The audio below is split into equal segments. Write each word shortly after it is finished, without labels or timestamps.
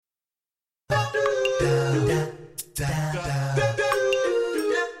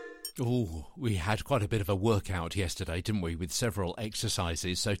Oh, we had quite a bit of a workout yesterday, didn't we, with several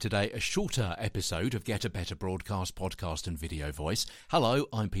exercises. So today, a shorter episode of Get a Better Broadcast, Podcast and Video Voice. Hello,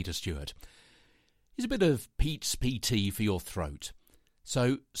 I'm Peter Stewart. Here's a bit of Pete's PT for your throat.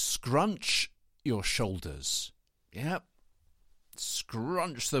 So scrunch your shoulders. Yep.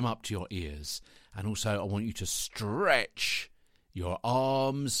 Scrunch them up to your ears. And also I want you to stretch your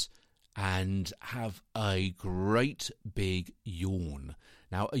arms and have a great big yawn.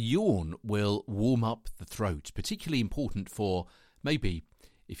 Now, a yawn will warm up the throat, particularly important for maybe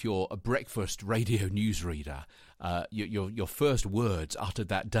if you're a breakfast radio newsreader, your first words uttered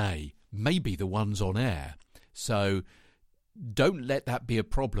that day may be the ones on air. So don't let that be a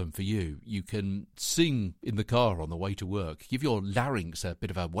problem for you. You can sing in the car on the way to work. Give your larynx a bit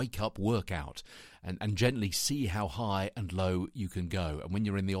of a wake-up workout and gently see how high and low you can go. And when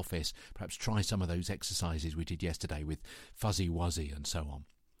you're in the office, perhaps try some of those exercises we did yesterday with Fuzzy Wuzzy and so on.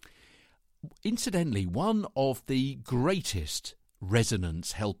 Incidentally, one of the greatest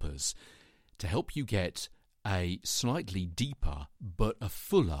resonance helpers to help you get a slightly deeper but a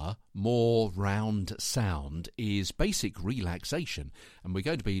fuller, more round sound is basic relaxation. And we're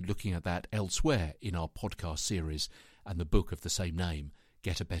going to be looking at that elsewhere in our podcast series and the book of the same name,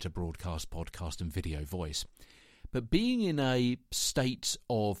 Get a Better Broadcast, Podcast and Video Voice. But being in a state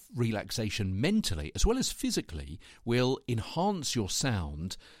of relaxation mentally as well as physically will enhance your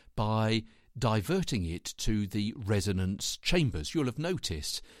sound by diverting it to the resonance chambers. You'll have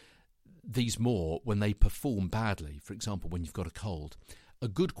noticed these more when they perform badly. For example, when you've got a cold. A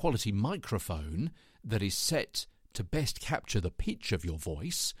good quality microphone that is set to best capture the pitch of your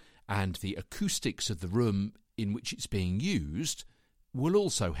voice and the acoustics of the room in which it's being used will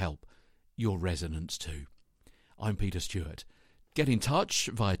also help your resonance too. I'm Peter Stewart. Get in touch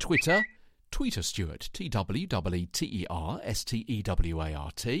via Twitter. Tweeter Stewart,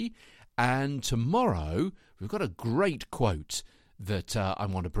 TWEETERSTEWART. And tomorrow we've got a great quote that I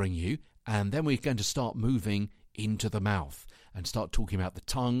want to bring you. And then we're going to start moving into the mouth and start talking about the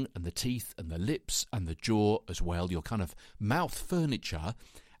tongue and the teeth and the lips and the jaw as well, your kind of mouth furniture,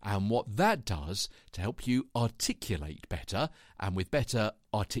 and what that does to help you articulate better. And with better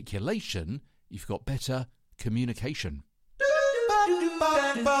articulation, you've got better communication.